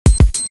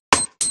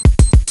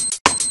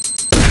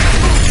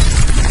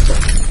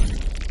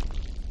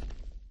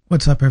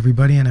What's up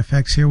everybody,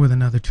 NFX here with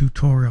another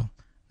tutorial. In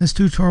this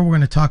tutorial we're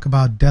going to talk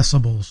about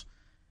decibels,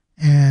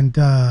 and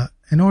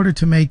in order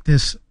to make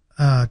this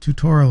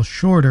tutorial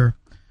shorter,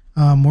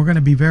 we're going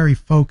to be very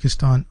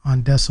focused on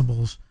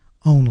decibels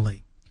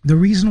only. The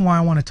reason why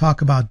I want to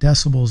talk about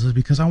decibels is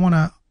because I want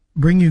to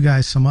bring you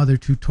guys some other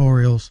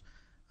tutorials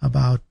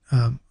about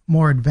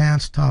more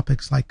advanced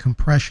topics like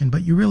compression,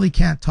 but you really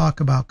can't talk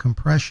about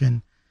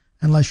compression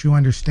unless you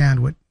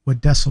understand what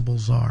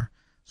decibels are.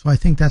 So I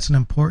think that's an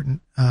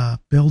important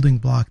building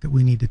block that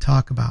we need to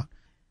talk about.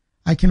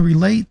 I can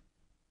relate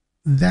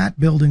that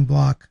building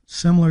block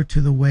similar to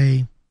the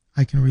way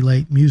I can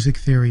relate music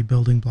theory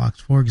building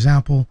blocks. For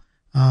example,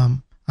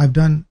 I've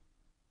done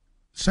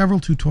several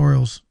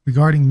tutorials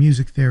regarding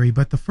music theory,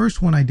 but the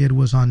first one I did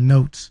was on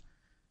notes,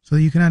 so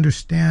that you can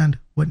understand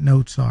what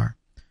notes are.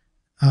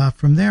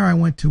 From there I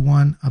went to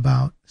one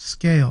about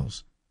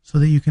scales, so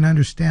that you can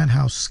understand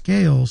how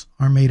scales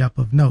are made up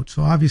of notes.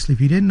 So obviously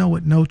if you didn't know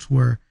what notes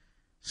were,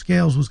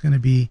 scales was going to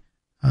be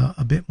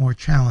a bit more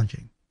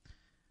challenging.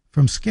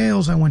 From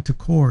scales I went to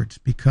chords,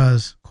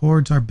 because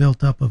chords are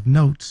built up of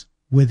notes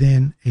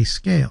within a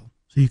scale.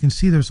 So you can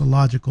see there's a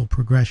logical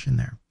progression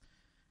there.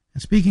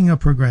 And speaking of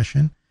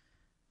progression,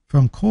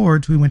 from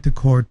chords we went to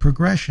chord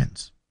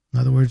progressions. In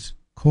other words,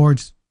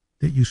 chords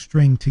that you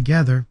string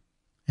together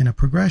in a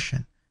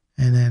progression,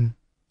 and then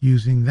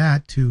using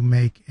that to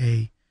make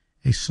a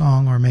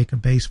song, or make a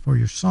bass for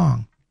your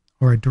song,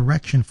 or a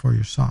direction for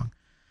your song.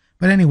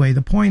 But anyway,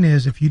 the point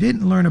is, if you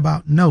didn't learn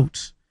about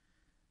notes,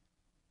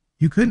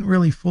 you couldn't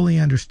really fully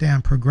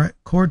understand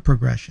chord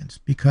progressions,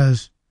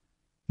 because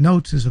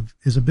notes is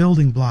a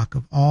building block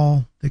of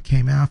all that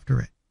came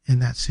after it in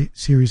that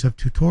series of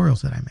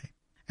tutorials that I made.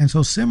 And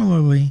so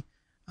similarly,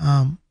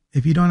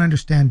 if you don't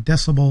understand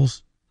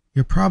decibels,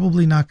 you're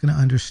probably not going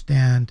to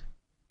understand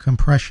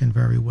compression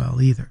very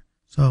well either.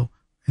 So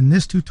in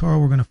this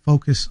tutorial, we're going to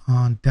focus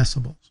on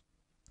decibels.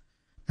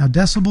 Now,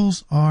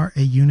 decibels are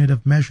a unit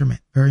of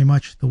measurement, very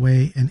much the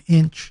way an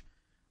inch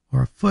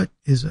or a foot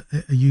is a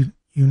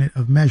unit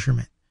of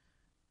measurement.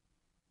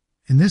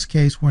 In this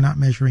case, we're not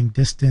measuring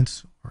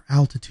distance or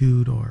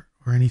altitude or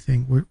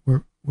anything.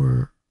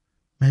 We're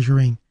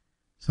measuring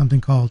something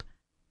called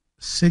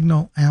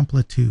signal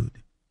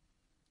amplitude.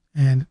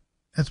 And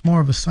that's more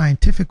of a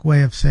scientific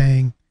way of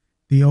saying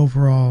the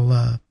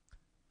overall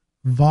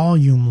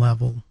volume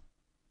level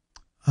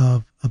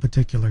of a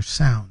particular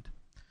sound.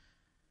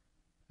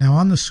 Now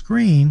on the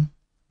screen,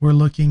 we're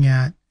looking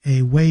at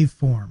a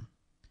waveform,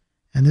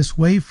 and this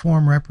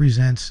waveform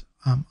represents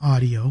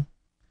audio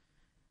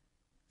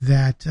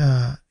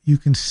that you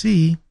can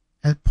see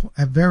at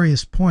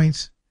various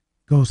points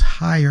goes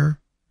higher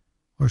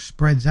or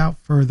spreads out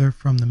further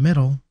from the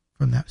middle,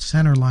 from that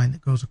center line that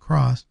goes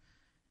across.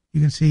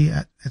 You can see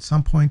at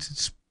some points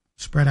it's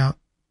spread out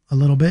a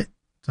little bit,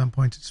 at some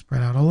points it's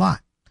spread out a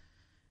lot,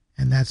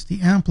 and that's the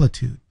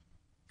amplitude.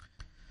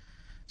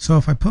 So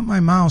if I put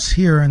my mouse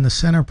here in the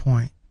center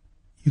point,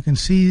 you can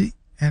see,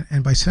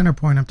 and by center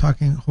point I'm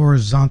talking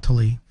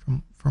horizontally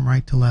from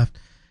right to left.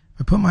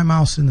 If I put my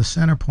mouse in the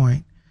center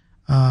point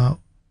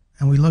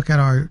and we look at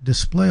our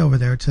display over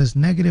there, it says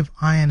negative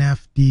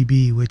INF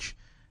dB, which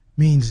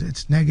means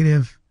it's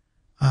negative,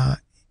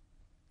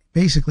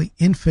 basically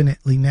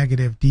infinitely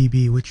negative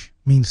dB, which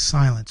means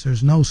silence.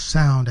 There's no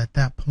sound at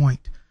that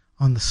point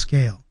on the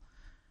scale.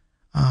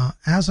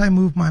 As I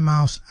move my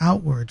mouse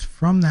outwards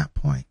from that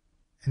point,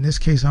 in this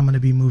case I'm going to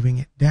be moving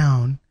it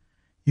down,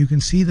 you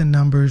can see the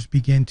numbers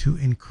begin to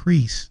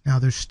increase. Now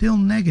they're still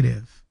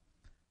negative,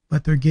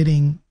 but they're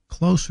getting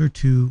closer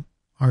to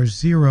our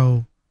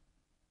 0.00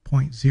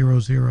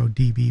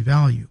 dB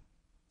value.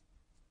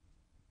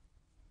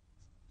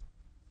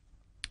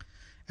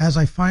 As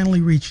I finally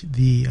reach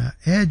the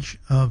edge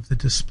of the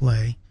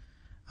display,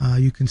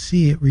 you can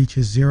see it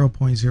reaches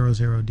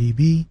 0.00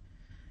 dB,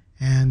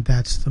 and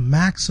that's the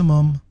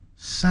maximum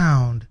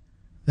sound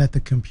that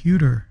the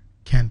computer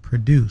can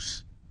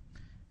produce.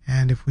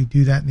 And if we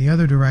do that in the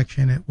other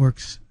direction, it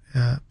works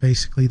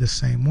basically the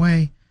same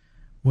way,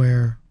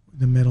 where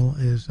the middle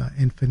is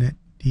infinite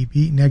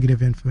dB,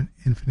 negative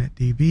infinite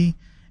dB,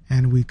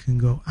 and we can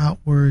go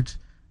outwards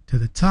to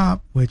the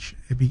top, which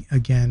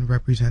again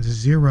represents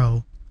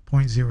 0.00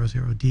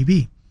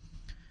 dB.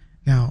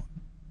 Now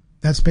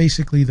that's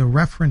basically the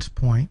reference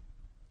point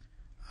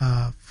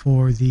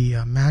for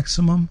the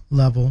maximum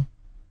level,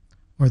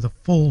 or the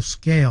full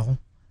scale.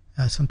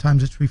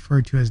 Sometimes it's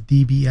referred to as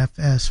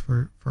dBFS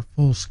for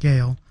full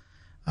scale,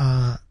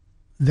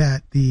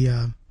 that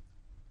the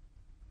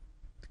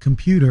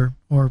computer,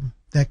 or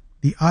that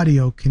the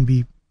audio can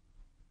be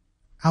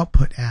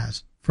output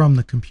as from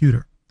the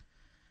computer.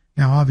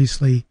 Now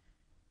obviously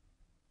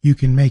you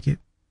can make it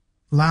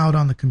loud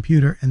on the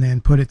computer and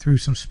then put it through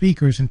some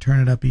speakers and turn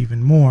it up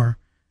even more,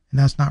 and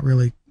that's not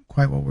really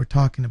quite what we're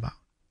talking about.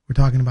 We're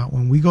talking about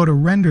when we go to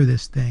render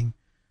this thing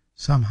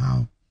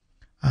somehow,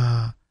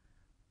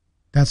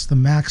 that's the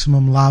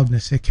maximum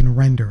loudness it can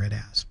render it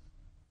as.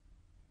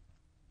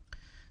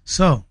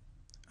 So,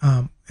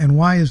 and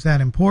why is that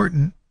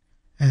important?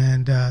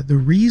 And the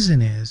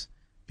reason is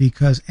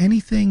because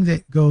anything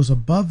that goes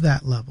above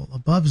that level,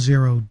 above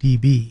 0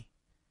 dB,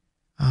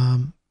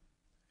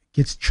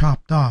 gets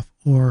chopped off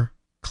or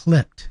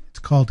clipped. It's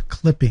called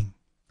clipping.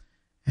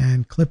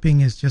 And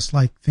clipping is just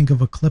like, think of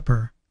a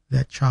clipper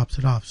that chops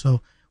it off.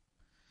 So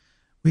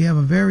we have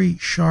a very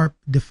sharp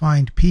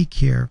defined peak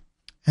here,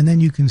 and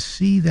then you can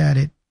see that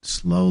it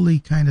slowly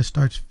kind of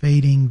starts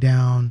fading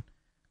down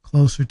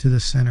closer to the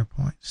center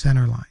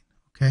line,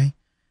 okay?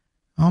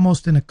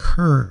 Almost in a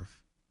curve.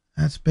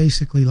 That's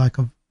basically like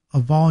a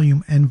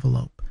volume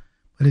envelope,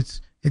 but its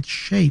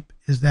shape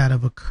is that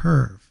of a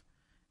curve,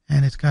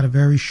 and it's got a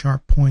very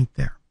sharp point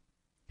there,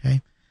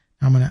 okay?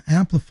 Now I'm going to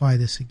amplify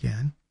this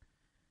again,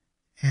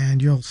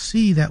 and you'll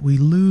see that we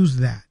lose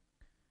that.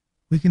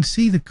 We can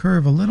see the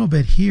curve a little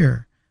bit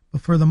here, but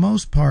for the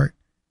most part,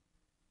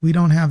 we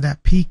don't have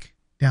that peak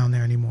down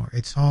there anymore.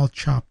 It's all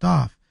chopped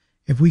off.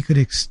 If we could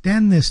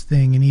extend this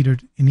thing in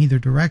either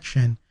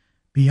direction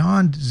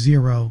beyond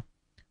 0,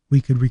 we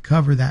could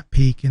recover that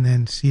peak and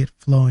then see it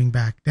flowing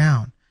back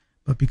down.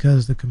 But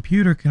because the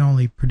computer can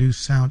only produce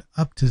sound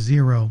up to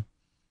 0,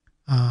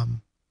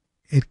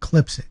 it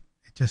clips it.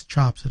 It just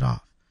chops it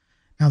off.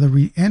 Now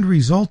the end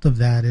result of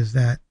that is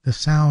that the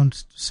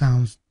sound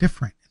sounds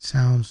different. It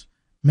sounds,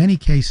 many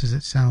cases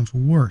it sounds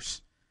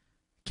worse.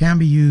 It can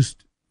be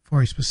used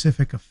for a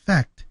specific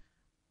effect,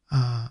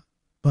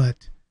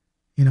 but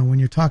you know, when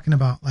you're talking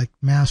about like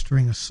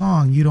mastering a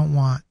song, you don't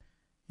want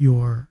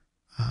your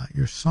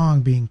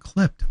song being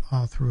clipped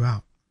all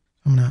throughout.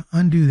 I'm going to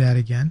undo that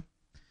again,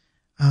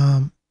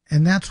 and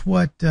that's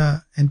what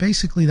and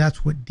basically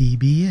that's what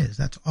dB is.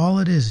 That's all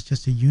it is. It's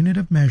just a unit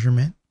of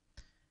measurement.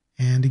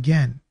 And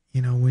again,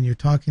 you know, when you're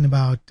talking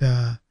about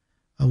a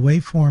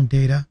waveform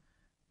data,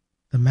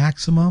 the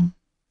maximum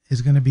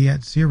is going to be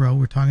at 0.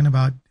 We're talking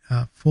about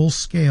full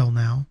scale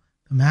now.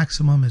 The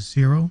maximum is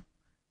 0.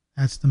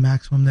 That's the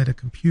maximum that a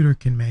computer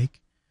can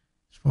make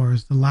as far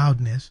as the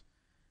loudness.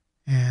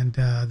 And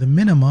the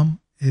minimum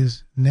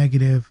is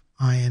negative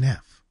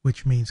INF,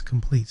 which means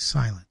complete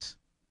silence.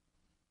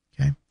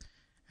 Okay?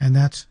 And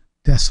that's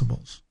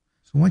decibels.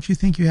 So once you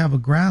think you have a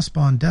grasp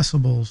on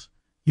decibels,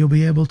 you'll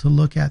be able to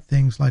look at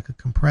things like a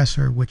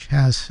compressor, which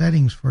has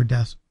settings for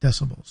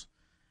decibels,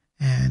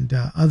 and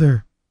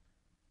other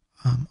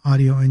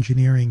audio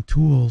engineering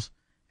tools,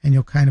 and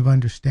you'll kind of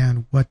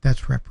understand what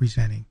that's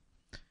representing.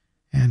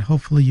 And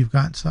hopefully you've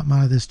gotten something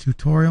out of this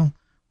tutorial.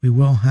 We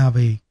will have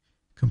a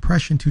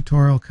compression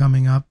tutorial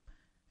coming up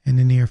in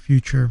the near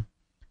future,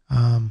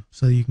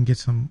 so you can get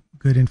some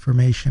good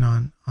information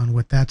on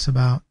what that's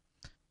about.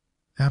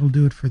 That'll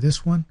do it for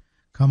this one.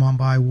 Come on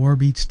by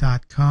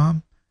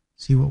warbeats.com.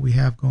 See what we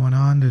have going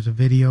on. There's a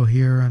video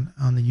here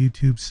on the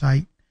YouTube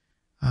site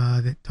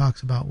that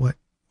talks about what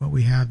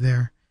we have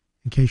there,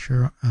 in case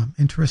you're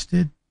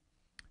interested.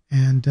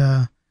 And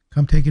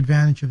come take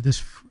advantage of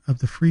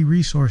the free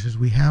resources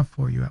we have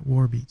for you at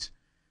Warbeats.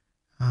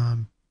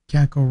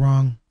 Can't go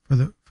wrong for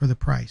the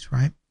price,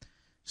 right?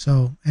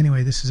 So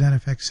anyway, this is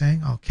NFX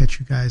saying I'll catch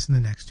you guys in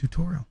the next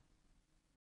tutorial.